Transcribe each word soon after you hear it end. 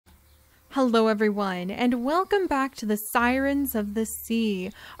Hello everyone, and welcome back to the Sirens of the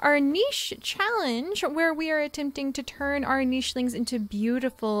Sea, our niche challenge where we are attempting to turn our nichelings into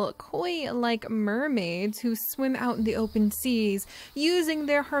beautiful, koi-like mermaids who swim out in the open seas, using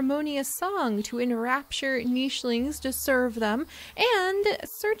their harmonious song to enrapture nichelings to serve them, and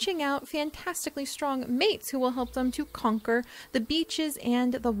searching out fantastically strong mates who will help them to conquer the beaches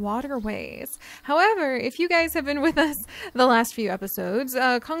and the waterways. However, if you guys have been with us the last few episodes,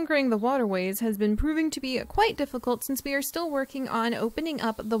 conquering the waterways has been proving to be quite difficult since we are still working on opening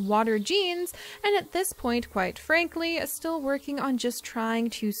up the water genes, and at this point, quite frankly, still working on just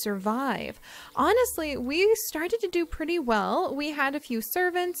trying to survive. Honestly, we started to do pretty well. We had a few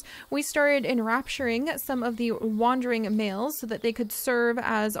servants. We started enrapturing some of the wandering males so that they could serve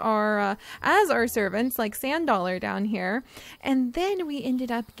as our servants, like Sand Dollar down here. And then we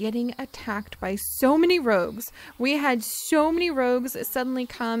ended up getting attacked by so many rogues. We had so many rogues suddenly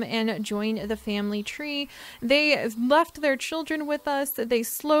come and join the family tree. They left their children with us. They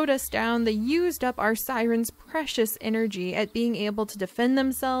slowed us down. They used up our Siren's precious energy at being able to defend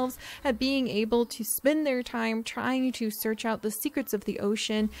themselves, at being able to spend their time trying to search out the secrets of the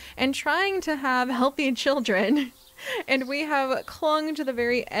ocean and trying to have healthy children. And we have clung to the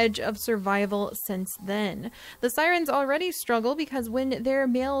very edge of survival since then. The Sirens already struggle because when their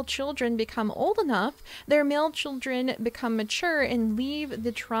male children become old enough, their male children become mature and leave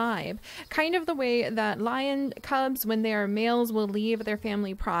the tribe. Kind of the way that lion cubs, when they are males, will leave their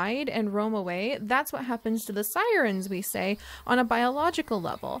family pride and roam away. That's what happens to the Sirens, we say, on a biological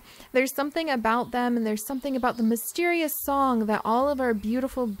level. There's something about them, and there's something about the mysterious song that all of our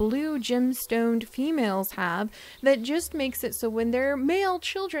beautiful blue gemstoned females have that just makes it so when their male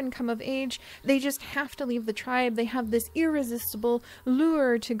children come of age, they just have to leave the tribe. They have this irresistible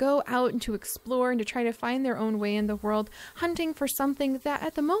lure to go out and to explore and to try to find their own way in the world, hunting for something that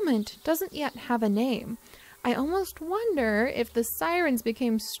at the moment doesn't yet have a name. I almost wonder if the Sirens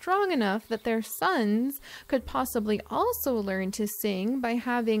became strong enough that their sons could possibly also learn to sing by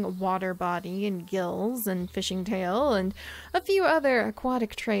having water body and gills and fishing tail and a few other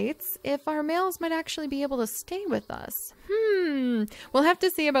aquatic traits, if our males might actually be able to stay with us. We'll have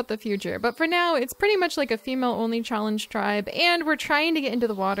to see about the future, but for now it's pretty much like a female-only challenge tribe, and we're trying to get into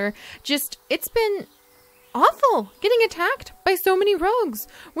the water. It's been awful getting attacked by so many rogues.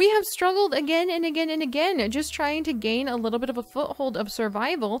 We have struggled again and again and again, just trying to gain a little bit of a foothold of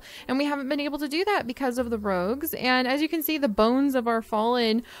survival, and we haven't been able to do that because of the rogues. And as you can see, the bones of our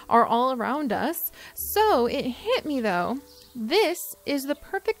fallen are all around us. So it hit me though, this is the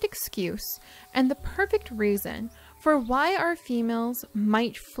perfect excuse and the perfect reason for why our females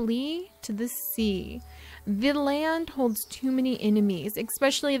might flee to the sea. The land holds too many enemies,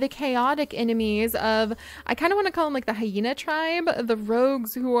 especially the chaotic enemies of, I kind of want to call them like the hyena tribe, the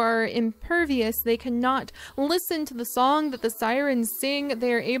rogues who are impervious. They cannot listen to the song that the Sirens sing.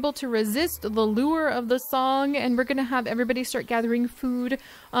 They are able to resist the lure of the song, and we're going to have everybody start gathering food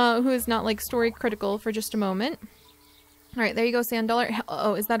who is not like story critical for just a moment. All right, there you go, Sand Dollar.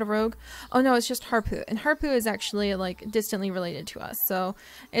 Oh, is that a rogue? Oh no, it's just Harpoo. And Harpoo is actually like distantly related to us, so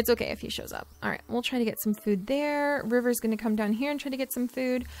it's okay if he shows up. All right, we'll try to get some food there. River's gonna come down here and try to get some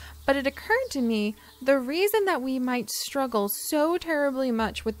food. But it occurred to me, the reason that we might struggle so terribly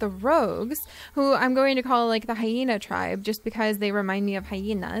much with the rogues, who I'm going to call like the hyena tribe, just because they remind me of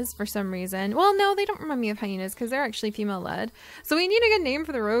hyenas for some reason. Well, no, they don't remind me of hyenas because they're actually female-led. So we need a good name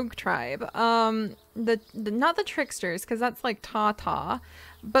for the rogue tribe. Not the tricksters, because that's like ta-ta,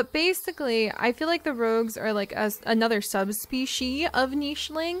 but basically I feel like the rogues are like another subspecies of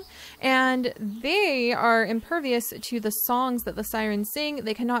nicheling, and they are impervious to the songs that the Sirens sing.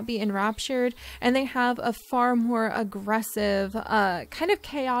 They cannot be enraptured, and they have a far more aggressive kind of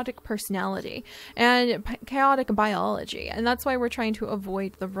chaotic personality and chaotic biology, and that's why we're trying to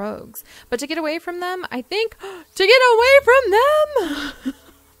avoid the rogues. But to get away from them, I think to get away from them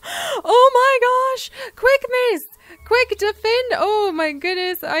oh my gosh! Quick, Mace! Quick, defend! Oh my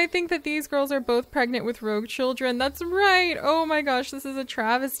goodness, I think that these girls are both pregnant with rogue children. That's right! Oh my gosh, this is a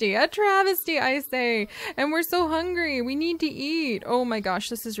travesty. A travesty, I say! And we're so hungry. We need to eat. Oh my gosh,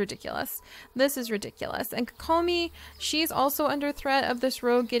 this is ridiculous. This is ridiculous. And Kokomi, she's also under threat of this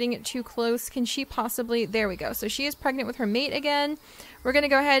rogue getting it too close. Can she possibly... There we go. So she is pregnant with her mate again. We're gonna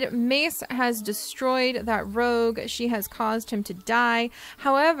go ahead. Mace has destroyed that rogue. She has caused him to die.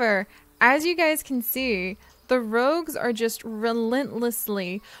 However, as you guys can see, the rogues are just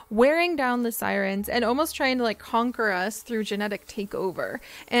relentlessly wearing down the Sirens and almost trying to like conquer us through genetic takeover.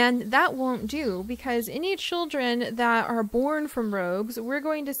 And that won't do, because any children that are born from rogues, we're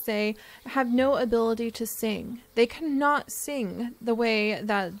going to say, have no ability to sing. They cannot sing the way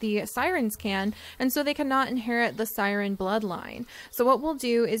that the Sirens can, and so they cannot inherit the Siren bloodline. So what we'll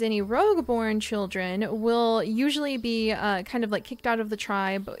do is any rogue-born children will usually be kind of like kicked out of the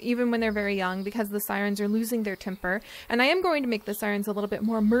tribe, even when they're very young, because the Sirens are losing their temper. And I am going to make the Sirens a little bit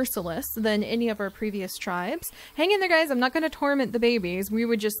more merciless than any of our previous tribes. Hang in there, guys. I'm not going to torment the babies. We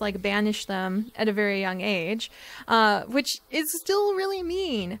would just like banish them at a very young age, which is still really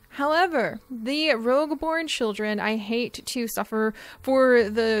mean. However, the rogue-born children, I hate to suffer for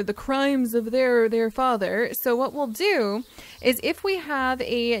the crimes of their father. So what we'll do is, if we have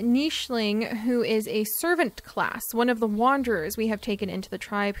a nicheling who is a servant class, one of the wanderers we have taken into the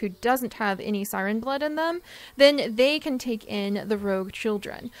tribe who doesn't have any Siren blood in them, then they can take in the rogue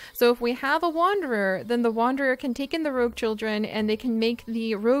children. So if we have a wanderer, then the wanderer can take in the rogue children, and they can make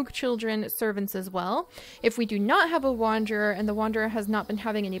the rogue children servants as well. If we do not have a wanderer, and the wanderer has not been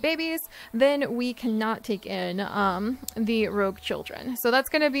having any babies, then we cannot take in the rogue children. So that's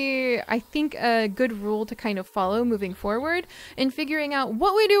going to be, I think, a good rule to kind of follow moving forward in figuring out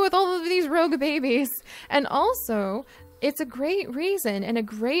what we do with all of these rogue babies. And also, it's a great reason and a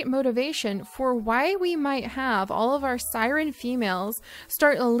great motivation for why we might have all of our Siren females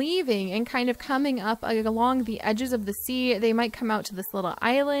start leaving and kind of coming up along the edges of the sea. They might come out to this little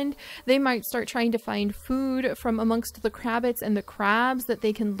island. They might start trying to find food from amongst the crabbits and the crabs that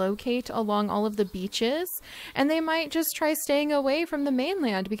they can locate along all of the beaches. And they might just try staying away from the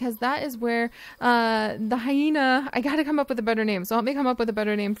mainland, because that is where the hyena, I gotta come up with a better name, so help me come up with a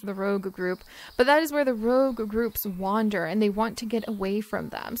better name for the rogue group, but that is where the rogue groups wander, and they want to get away from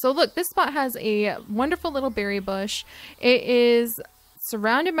them. So look, this spot has a wonderful little berry bush. It is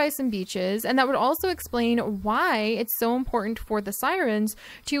surrounded by some beaches, and that would also explain why it's so important for the Sirens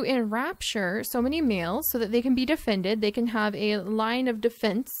to enrapture so many males so that they can be defended. They can have a line of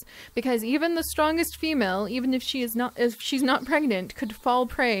defense, because even the strongest female, even if she's not pregnant, could fall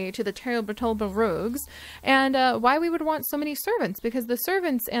prey to the terrible rogues. And why we would want so many servants, because the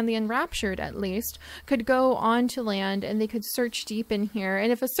servants and the enraptured, at least, could go onto land and they could search deep in here.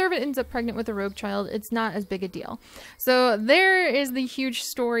 And if a servant ends up pregnant with a rogue child, it's not as big a deal. So there is the huge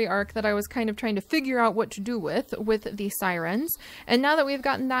story arc that I was kind of trying to figure out what to do with the Sirens. And now that we've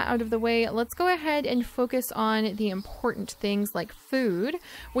gotten that out of the way, let's go ahead and focus on the important things like food.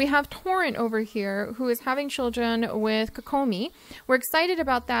 We have Torrent over here, who is having children with Kokomi. We're excited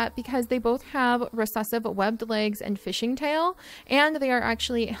about that because they both have recessive webbed legs and fishing tail, and they are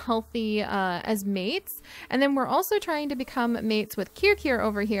actually healthy as mates. And then we're also trying to become mates with Kirkir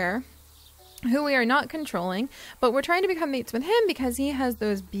over here, who we are not controlling, but we're trying to become mates with him because he has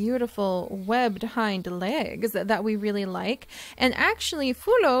those beautiful webbed hind legs that we really like. And actually,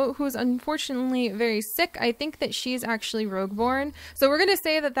 Fulo, who's unfortunately very sick, I think that she's actually rogue-born. So we're going to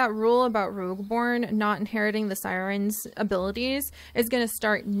say that that rule about rogue-born not inheriting the Sirens' abilities is going to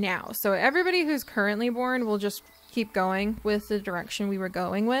start now. So everybody who's currently born will just keep going with the direction we were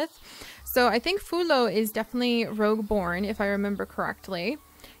going with. So I think Fulo is definitely rogue-born, if I remember correctly.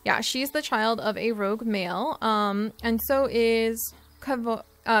 Yeah, she's the child of a rogue male, and so is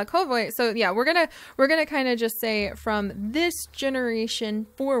Kovoy. So yeah, we're gonna kind of just say from this generation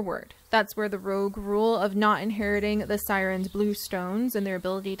forward, that's where the rogue rule of not inheriting the Sirens' blue stones and their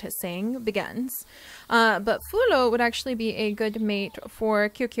ability to sing begins. But Fulo would actually be a good mate for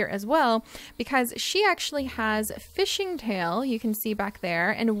Kirkir as well, because she actually has fishing tail, you can see back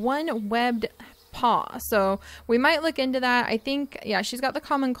there, and one webbed paw. So we might look into that. I think, yeah, she's got the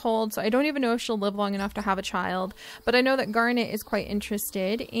common cold, so I don't even know if she'll live long enough to have a child, but I know that Garnet is quite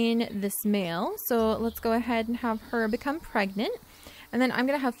interested in this male. So let's go ahead and have her become pregnant. And then I'm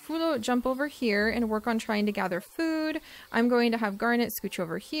going to have Fulo jump over here and work on trying to gather food. I'm going to have Garnet scooch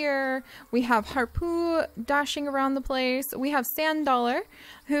over here. We have Harpoo dashing around the place. We have Sand Dollar,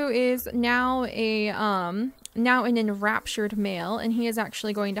 who is now now an enraptured male, and he is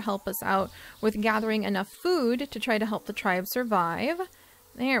actually going to help us out with gathering enough food to try to help the tribe survive.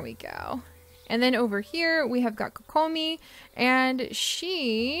 There we go. And then over here we have got Kokomi, and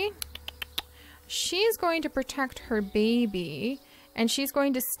she's going to protect her baby, and she's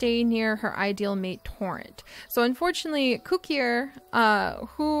going to stay near her ideal mate Torrent. So unfortunately, Kukir,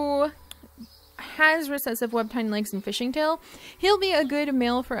 who has recessive web tine legs and fishing tail. He'll be a good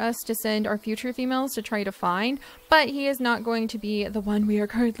male for us to send our future females to try to find, but he is not going to be the one we are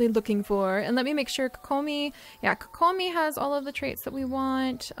currently looking for. And let me make sure Kokomi, yeah, Kokomi has all of the traits that we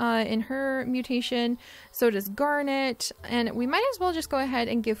want in her mutation. So does Garnet, and we might as well just go ahead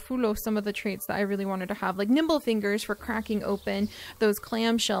and give Fulo some of the traits that I really wanted to have, like nimble fingers for cracking open those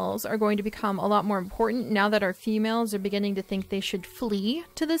clamshells are going to become a lot more important now that our females are beginning to think they should flee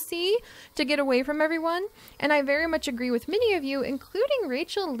to the sea to get away from everyone. And I very much agree with many of you, including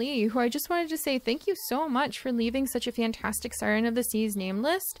Rachel Lee, who I just wanted to say thank you so much for leaving such a fantastic Siren of the Seas name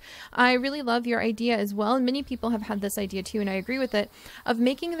list. I really love your idea as well, and many people have had this idea too, and I agree with it, of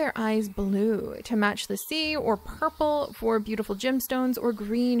making their eyes blue to match the sea, or purple for beautiful gemstones, or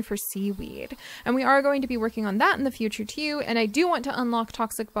green for seaweed. And we are going to be working on that in the future too, and I do want to unlock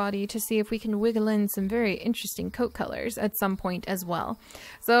Toxic Body to see if we can wiggle in some very interesting coat colors at some point as well.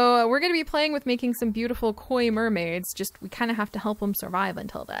 So we're going to be playing with making some beautiful koi mermaids, just we kind of have to help them survive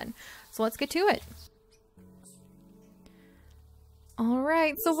until then. So let's get to it. All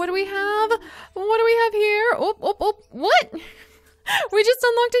right, so what do we have? What do we have here? Oh, what? We just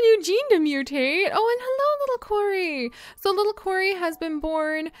unlocked a new gene to mutate. Oh, and hello, little Corey. So little Corey has been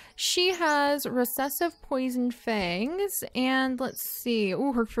born. She has recessive poison fangs. And let's see.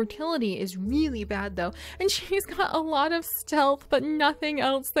 Oh, her fertility is really bad, though. And she's got a lot of stealth, but nothing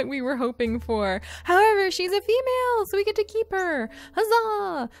else that we were hoping for. However, she's a female, so we get to keep her.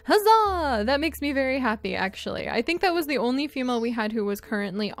 Huzzah! Huzzah! That makes me very happy, actually. I think that was the only female we had who was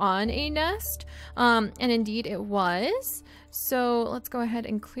currently on a nest. And indeed, it was. So let's go ahead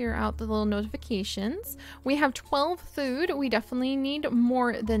and clear out the little notifications. We have 12 food. We definitely need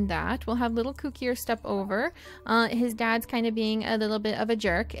more than that. We'll have little Kookier step over. His dad's kind of being a little bit of a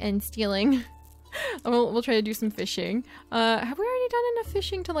jerk and stealing. We'll try to do some fishing. Have we already done enough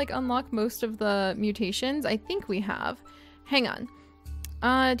fishing to like unlock most of the mutations? I think we have. Hang on.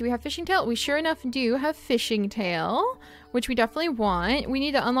 Do we have fishing tail? We sure enough do have fishing tail, which we definitely want. We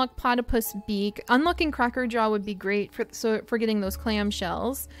need to unlock platypus beak. Unlocking cracker jaw would be great for getting those clam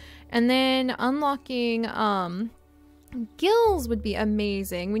shells. And then unlocking gills would be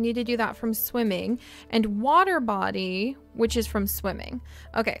amazing. We need to do that from swimming. And water body, which is from swimming.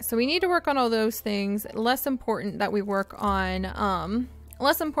 Okay, so we need to work on all those things. Less important that we work on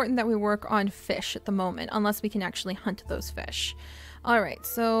fish at the moment, unless we can actually hunt those fish. All right,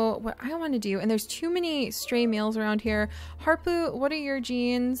 so what I want to do, and there's too many stray males around here. Harpu, what are your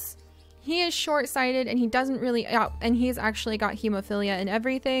genes? He is short-sighted and he doesn't really, and he's actually got hemophilia and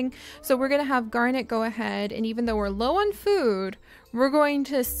everything. So we're going to have Garnet go ahead, and even though we're low on food, we're going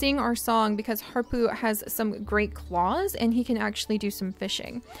to sing our song because Harpu has some great claws and he can actually do some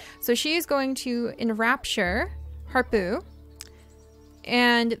fishing. So she is going to enrapture Harpu.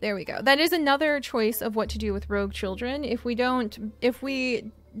 And there we go. That is another choice of what to do with rogue children. If we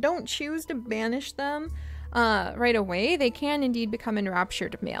don't choose to banish them right away, they can indeed become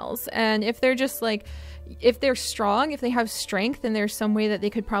enraptured males. And if they're just like, if they're strong, if they have strength and there's some way that they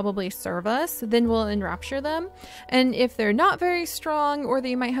could probably serve us, then we'll enrapture them. And if they're not very strong, or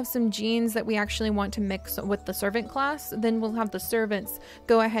they might have some genes that we actually want to mix with the servant class, then we'll have the servants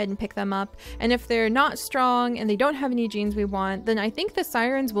go ahead and pick them up. And if they're not strong and they don't have any genes we want, then I think the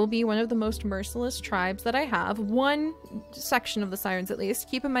Sirens will be one of the most merciless tribes that I have. One section of the Sirens, at least.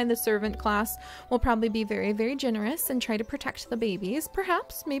 Keep in mind the servant class will probably be very, very generous and try to protect the babies.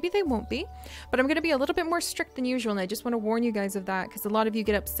 Perhaps, maybe they won't be. But I'm going to be a little bit more strict than usual, and I just want to warn you guys of that, because a lot of you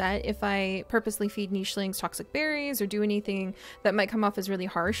get upset if I purposely feed nichelings toxic berries or do anything that might come off as really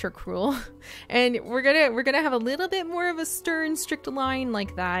harsh or cruel. And we're gonna have a little bit more of a stern, strict line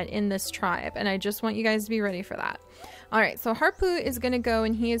like that in this tribe, and I just want you guys to be ready for that. Alright, so Harpu is going to go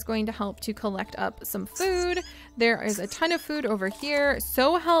and he is going to help to collect up some food. There is a ton of food over here.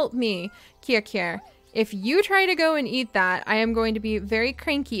 So help me, Kier. If you try to go and eat that, I am going to be very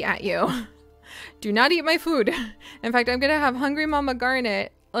cranky at you. Do not eat my food. In fact, I'm going to have Hungry Mama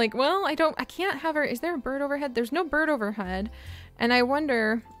Garnet. Like, well, I can't have her. Is there a bird overhead? There's no bird overhead. And I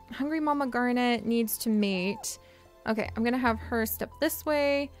wonder, Hungry Mama Garnet needs to mate. Okay, I'm going to have her step this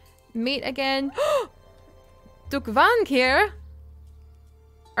way. Mate again. Duke Van Kier?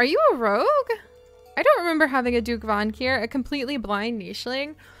 Are you a rogue? I don't remember having a Duke Van Kier, a completely blind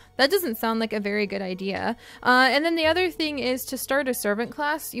nicheling. That doesn't sound like a very good idea. And then the other thing is, to start a servant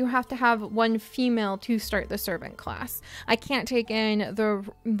class, you have to have one female to start the servant class. I can't take in the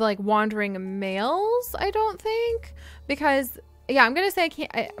like wandering males, I don't think, because yeah, I'm gonna say I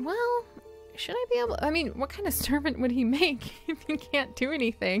can't. Well, should I be able? I mean, what kind of servant would he make if he can't do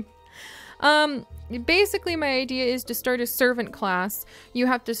anything? Basically, my idea is to start a servant class. You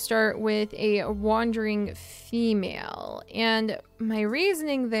have to start with a wandering female. And my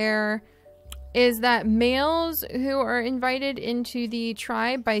reasoning there is that males who are invited into the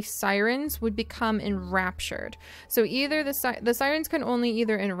tribe by sirens would become enraptured. So either the sirens can only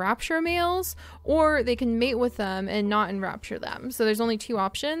either enrapture males, or they can mate with them and not enrapture them. So there's only two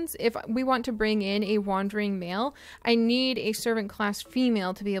options. If we want to bring in a wandering male, I need a servant class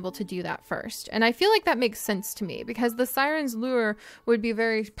female to be able to do that first. And I feel like that makes sense to me because the siren's lure would be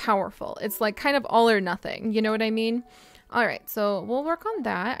very powerful. It's like kind of all or nothing. You know what I mean? All right, so we'll work on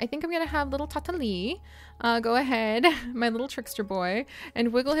that. I think I'm gonna have little Tatali go ahead, my little trickster boy,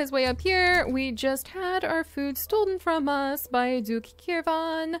 and wiggle his way up here. We just had our food stolen from us by Duke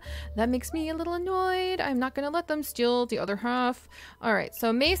Kirvan. That makes me a little annoyed. I'm not gonna let them steal the other half. All right,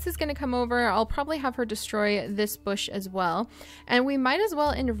 so Mace is gonna come over. I'll probably have her destroy this bush as well. And we might as well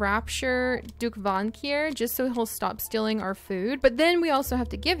enrapture Duke Vankir just so he'll stop stealing our food. But then we also have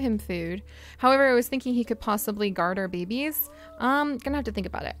to give him food. However, I was thinking he could possibly guard our babies. Gonna have to think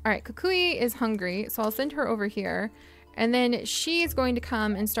about it. All right, Kukui is hungry, so I'll send her over here. And then she's going to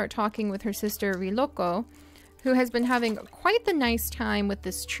come and start talking with her sister Riloko, who has been having quite the nice time with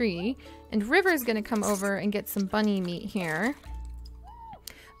this tree. And River's gonna come over and get some bunny meat here.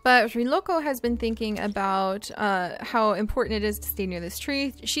 But Riloko has been thinking about how important it is to stay near this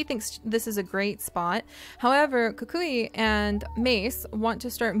tree. She thinks this is a great spot. However, Kukui and Mace want to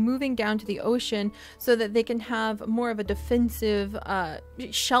start moving down to the ocean so that they can have more of a defensive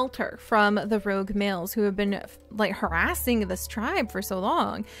shelter from the rogue males who have been like harassing this tribe for so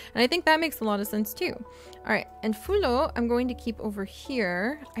long. And I think that makes a lot of sense too. All right, and Fulo, I'm going to keep over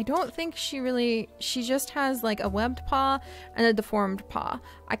here. I don't think she just has like a webbed paw and a deformed paw.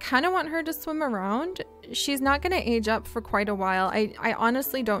 I kind of want her to swim around. She's not going to age up for quite a while. I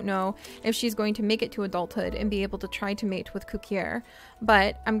honestly don't know if she's going to make it to adulthood and be able to try to mate with Kukier,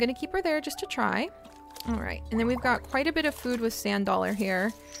 but I'm going to keep her there just to try. All right, and then we've got quite a bit of food with Sand Dollar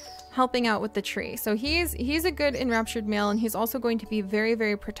here, helping out with the tree. So he's a good enraptured male, and he's also going to be very,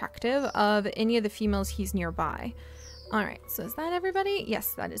 very protective of any of the females he's nearby. All right, so is that everybody?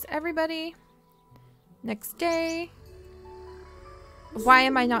 Yes, that is everybody. Next day. Why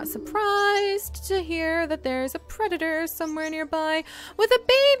am I not surprised to hear that there's a predator somewhere nearby with a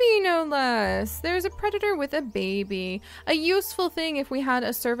baby, no less? There's a predator with a baby. A useful thing if we had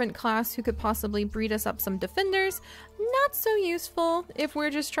a servant class who could possibly breed us up some defenders. Not so useful if we're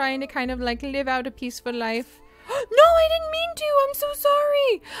just trying to kind of like live out a peaceful life. No, I didn't mean to. I'm so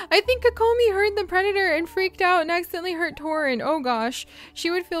sorry. I think Kokomi heard the predator and freaked out and accidentally hurt Torin. Oh gosh, she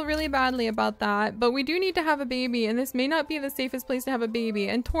would feel really badly about that. But we do need to have a baby, and this may not be the safest place to have a baby.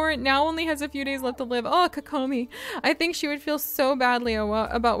 And Torin now only has a few days left to live. Oh, Kokomi. I think she would feel so badly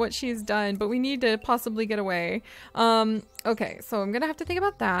about what she's done, but we need to possibly get away. Okay, so I'm gonna have to think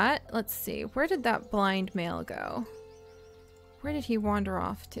about that. Let's see. Where did that blind male go? Where did he wander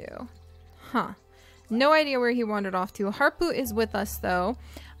off to? Huh. No idea where he wandered off to. Harpu is with us though.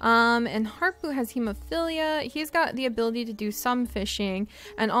 And Harpu has hemophilia. He's got the ability to do some fishing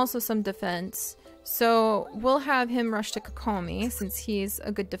and also some defense. So we'll have him rush to Kokomi since he's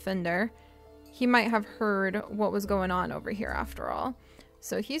a good defender. He might have heard what was going on over here after all.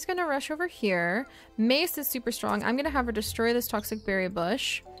 So he's gonna rush over here. Mace is super strong. I'm gonna have her destroy this toxic berry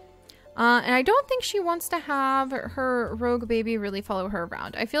bush. And I don't think she wants to have her rogue baby really follow her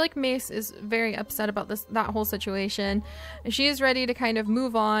around. I feel like Mace is very upset about that whole situation. She is ready to kind of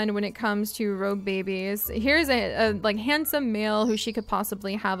move on when it comes to rogue babies. Here's a like handsome male who she could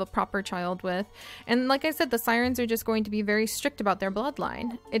possibly have a proper child with. And like I said, the Sirens are just going to be very strict about their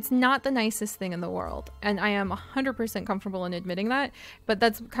bloodline. It's not the nicest thing in the world. And I am 100% comfortable in admitting that. But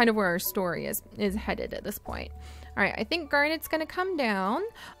that's kind of where our story is headed at this point. All right, I think Garnet's gonna come down.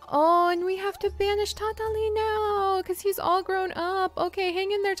 Oh, and we have to banish Tatali now because he's all grown up. Okay,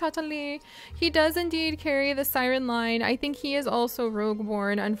 hang in there, Tatali. He does indeed carry the Siren line. I think he is also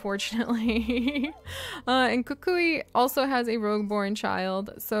rogue-born, unfortunately. And Kukui also has a rogue-born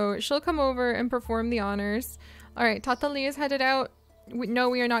child, so she'll come over and perform the honors. All right, Tatali is headed out. No,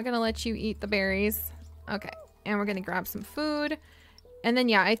 we are not gonna let you eat the berries. Okay, and we're gonna grab some food. And then,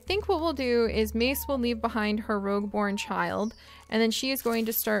 yeah, I think what we'll do is Mace will leave behind her rogue-born child, and then she is going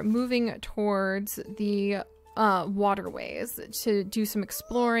to start moving towards the waterways to do some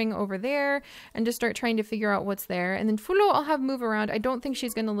exploring over there and to start trying to figure out what's there. And then Fulo I'll have move around. I don't think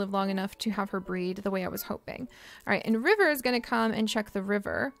she's going to live long enough to have her breed the way I was hoping. All right, and River is going to come and check the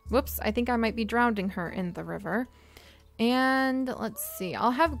river. Whoops, I think I might be drowning her in the river. And let's see, I'll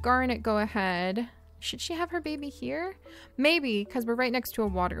have Garnet go ahead Should she have her baby here? Maybe, because we're right next to a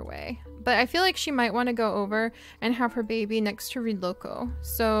waterway. But I feel like she might want to go over and have her baby next to Riloko.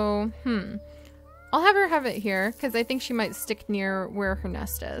 So, I'll have her have it here, because I think she might stick near where her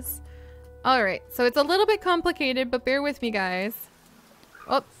nest is. Alright, so it's a little bit complicated, but bear with me, guys.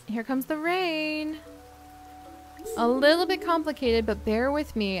 Oh, here comes the rain. A little bit complicated, but bear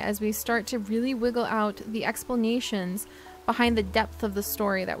with me as we start to really wiggle out the explanations behind the depth of the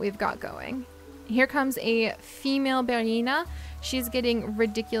story that we've got going. Here comes a female ballerina. She's getting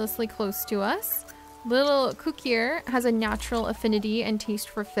ridiculously close to us. Little Kukir has a natural affinity and taste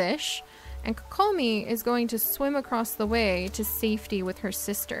for fish. And Kokomi is going to swim across the way to safety with her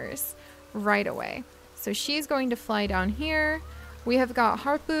sisters right away. So she's going to fly down here. We have got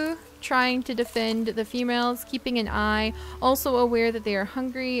Harpu trying to defend the females, keeping an eye, also aware that they are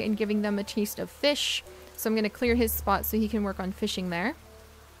hungry and giving them a taste of fish. So I'm going to clear his spot so he can work on fishing there.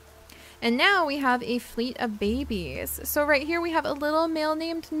 And now we have a fleet of babies. So right here we have a little male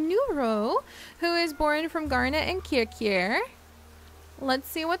named Nuro, who is born from Garnet and Kirkir. Let's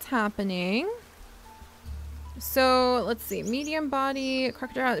see what's happening. So let's see, medium body,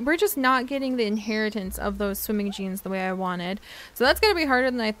 crocodile. We're just not getting the inheritance of those swimming genes the way I wanted. So that's going to be harder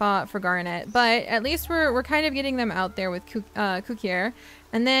than I thought for Garnet. But at least we're kind of getting them out there with Kukir.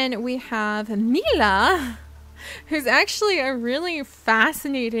 And then we have Mila, who's actually a really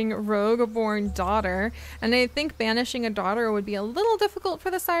fascinating rogue-born daughter. And I think banishing a daughter would be a little difficult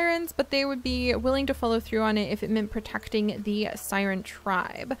for the Sirens, but they would be willing to follow through on it if it meant protecting the Siren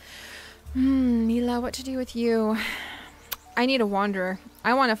tribe. Mila, what to do with you? I need a wanderer.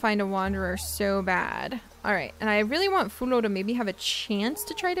 I want to find a wanderer so bad. Alright, and I really want Fulo to maybe have a chance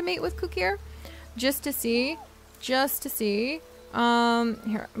to try to mate with Kukir. Just to see. Just to see.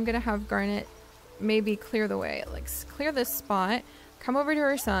 Here, I'm gonna have Garnet maybe clear the way. Like, clear this spot. Come over to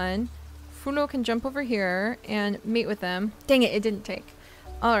her son. Fulo can jump over here and mate with them. Dang it, it didn't take.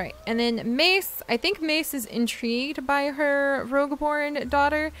 Alright, and then Mace. I think Mace is intrigued by her rogue-born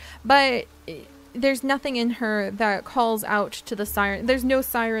daughter, but there's nothing in her that calls out to the Siren. There's no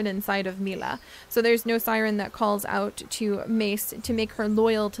Siren inside of Mila. So there's no Siren that calls out to Mace to make her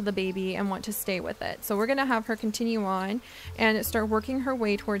loyal to the baby and want to stay with it. So we're going to have her continue on and start working her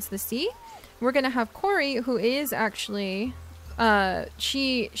way towards the sea. We're going to have Corey, who is actually,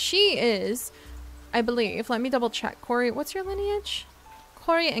 she is, I believe, let me double check. Corey, what's your lineage?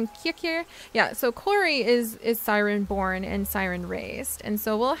 Corey and Kirkir. Yeah, so Corey is Siren born and Siren raised. And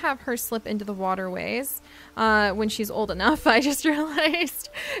so we'll have her slip into the waterways when she's old enough, I just realized.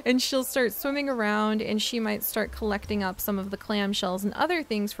 And she'll start swimming around and she might start collecting up some of the clam shells and other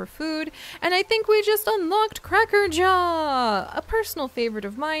things for food. And I think we just unlocked Cracker Jaw, a personal favorite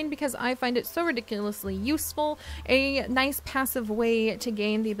of mine because I find it so ridiculously useful. A nice passive way to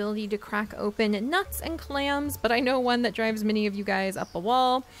gain the ability to crack open nuts and clams, but I know one that drives many of you guys up a wall.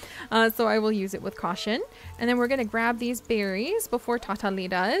 So I will use it with caution. And then we're going to grab these berries before Tatali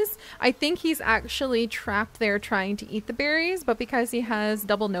does. I think he's actually trapped there trying to eat the berries, but because he has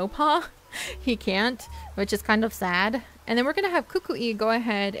double no paw, he can't, which is kind of sad. And then we're going to have Kukui go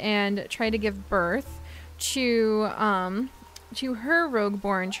ahead and try to give birth to her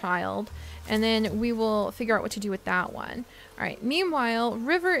rogue-born child. And then we will figure out what to do with that one. All right. Meanwhile,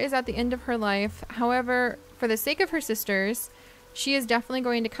 River is at the end of her life. However, for the sake of her sisters, she is definitely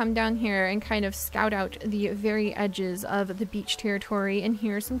going to come down here and kind of scout out the very edges of the beach territory and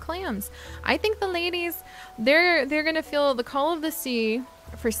hear some clams. I think the ladies, they're going to feel the call of the sea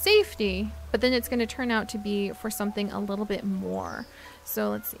for safety, but then it's going to turn out to be for something a little bit more.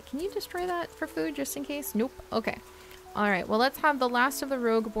 So let's see. Can you destroy that for food just in case? Nope. Okay. All right. Well, let's have the last of the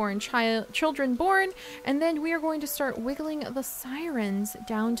rogue-born children born, and then we are going to start wiggling the Sirens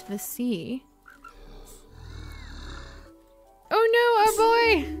down to the sea. Oh no, oh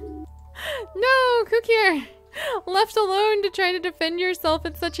boy! No, Kukir! Left alone to try to defend yourself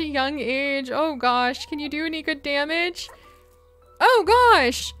at such a young age. Oh gosh, can you do any good damage? Oh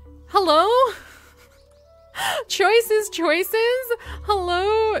gosh! Hello? Choices, choices?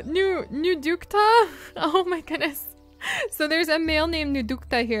 Hello, Nudukta? Oh my goodness. So there's a male named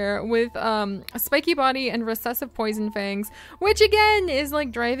Nudukta here with a spiky body and recessive poison fangs, which again is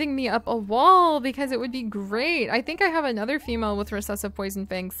like driving me up a wall because it would be great. I think I have another female with recessive poison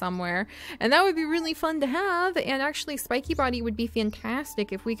fangs somewhere, and that would be really fun to have. And actually spiky body would be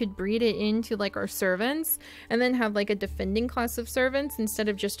fantastic if we could breed it into like our servants and then have like a defending class of servants instead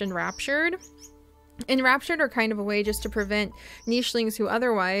of just enraptured. Enraptured are kind of a way just to prevent nichelings who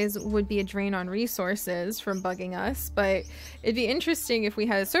otherwise would be a drain on resources from bugging us. But it'd be interesting if we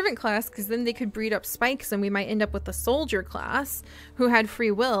had a servant class, because then they could breed up spikes and we might end up with a soldier class who had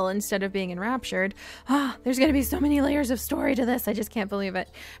free will instead of being enraptured. Ah, there's gonna be so many layers of story to this. I just can't believe it.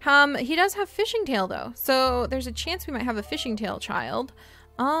 He does have fishing tail though, so there's a chance we might have a fishing tail child.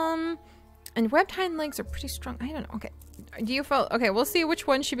 And webbed hind legs are pretty strong. I don't know. Okay, do you feel okay? We'll see which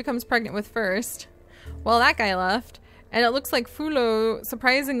one she becomes pregnant with first. Well, that guy left, and it looks like Fulo,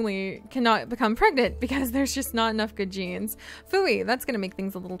 surprisingly, cannot become pregnant because there's just not enough good genes. Fui, that's going to make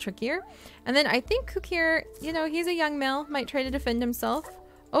things a little trickier. And then I think Kukir, you know, he's a young male, might try to defend himself.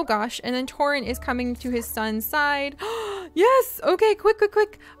 Oh gosh, and then Torin is coming to his son's side. Yes! Okay, quick, quick,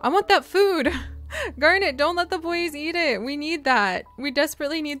 quick! I want that food! Garnet, don't let the boys eat it! We need that! We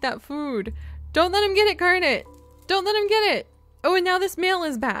desperately need that food! Don't let him get it, Garnet! Don't let him get it! Oh, and now this male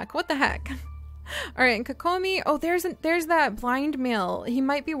is back! What the heck? Alright, and Kokomi, oh, there's that blind male. He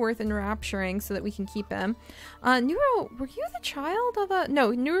might be worth enrapturing so that we can keep him. Neuro, were you the child of a...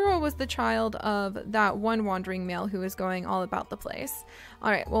 No, Neuro was the child of that one wandering male who was going all about the place.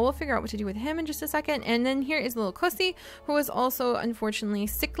 Alright, well, we'll figure out what to do with him in just a second. And then here is little Kosi, who is also, unfortunately,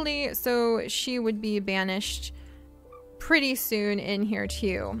 sickly, so she would be banished pretty soon in here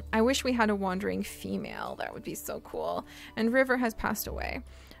too. I wish we had a wandering female. That would be so cool. And River has passed away.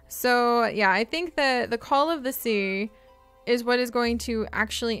 So yeah, I think that the Call of the Sea is what is going to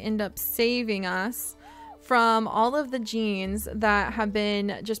actually end up saving us from all of the genes that have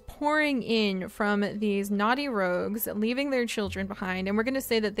been just pouring in from these naughty rogues, leaving their children behind. And we're going to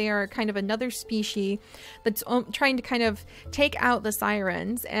say that they are kind of another species that's trying to kind of take out the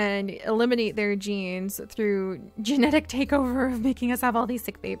Sirens and eliminate their genes through genetic takeover of making us have all these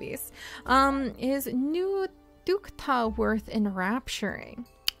sick babies. Is New Dukta worth enrapturing?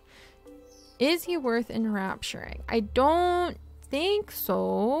 Is he worth enrapturing? I don't think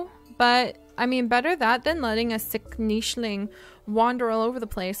so, but I mean, better that than letting a sick nicheling wander all over the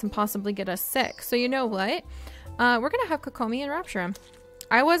place and possibly get us sick. So you know what? We're gonna have Kokomi enrapture him.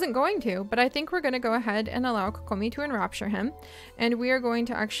 I wasn't going to, but I think we're gonna go ahead and allow Kokomi to enrapture him, and we are going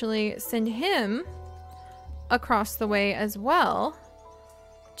to actually send him across the way as well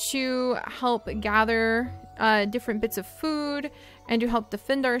to help gather different bits of food and to help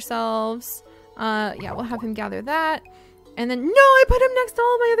defend ourselves. Yeah, we'll have him gather that. And then, no, I put him next to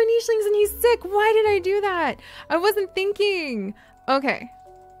all my other nichelings and he's sick. Why did I do that? I wasn't thinking. Okay.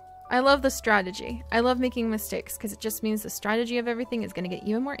 I love the strategy. I love making mistakes because it just means the strategy of everything is going to get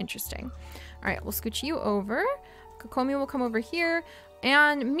even more interesting. All right, we'll scooch you over. Kokomi will come over here.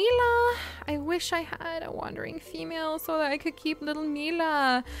 And Mila, I wish I had a wandering female so that I could keep little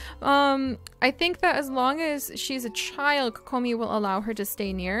Mila. I think that as long as she's a child, Kokomi will allow her to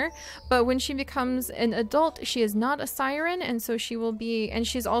stay near. But when she becomes an adult, she is not a siren, and so she will be, and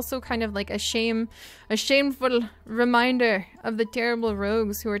she's also kind of like a shameful reminder of the terrible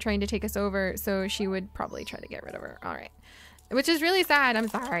rogues who are trying to take us over. So she would probably try to get rid of her. All right, which is really sad. I'm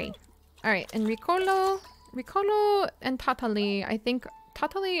sorry. All right, and Ricolo and Tatali, I think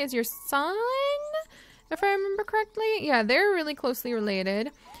Tatali is your son, if I remember correctly. Yeah, they're really closely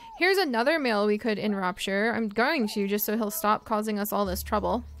related. Here's another male we could enrapture. I'm going to, just so he'll stop causing us all this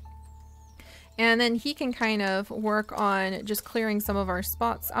trouble. And then he can kind of work on just clearing some of our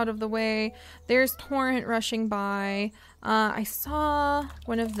spots out of the way. There's Torrent rushing by. I saw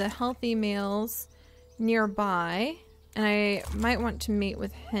one of the healthy males nearby, and I might want to mate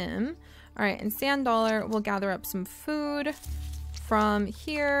with him. All right, and Sand Dollar will gather up some food from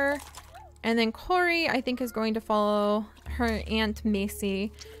here. And then Corey, I think, is going to follow her Aunt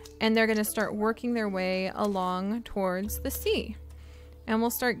Macy, and they're going to start working their way along towards the sea. And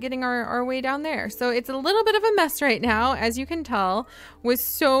we'll start getting our way down there. So it's a little bit of a mess right now, as you can tell, with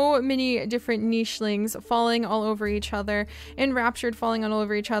so many different nichelings falling all over each other, enraptured falling all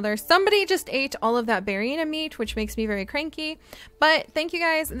over each other. Somebody just ate all of that Barina meat, which makes me very cranky. But thank you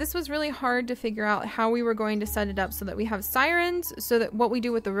guys. This was really hard to figure out how we were going to set it up so that we have Sirens, so that what we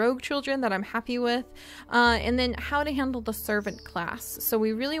do with the rogue children that I'm happy with, and then how to handle the servant class. So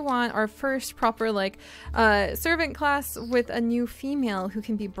we really want our first proper servant class with a new female who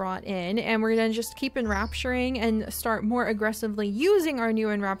can be brought in, and we're gonna just keep enrapturing and start more aggressively using our new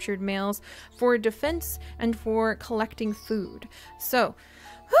enraptured males for defense and for collecting food. So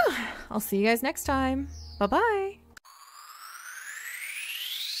I'll see you guys next time. Bye bye.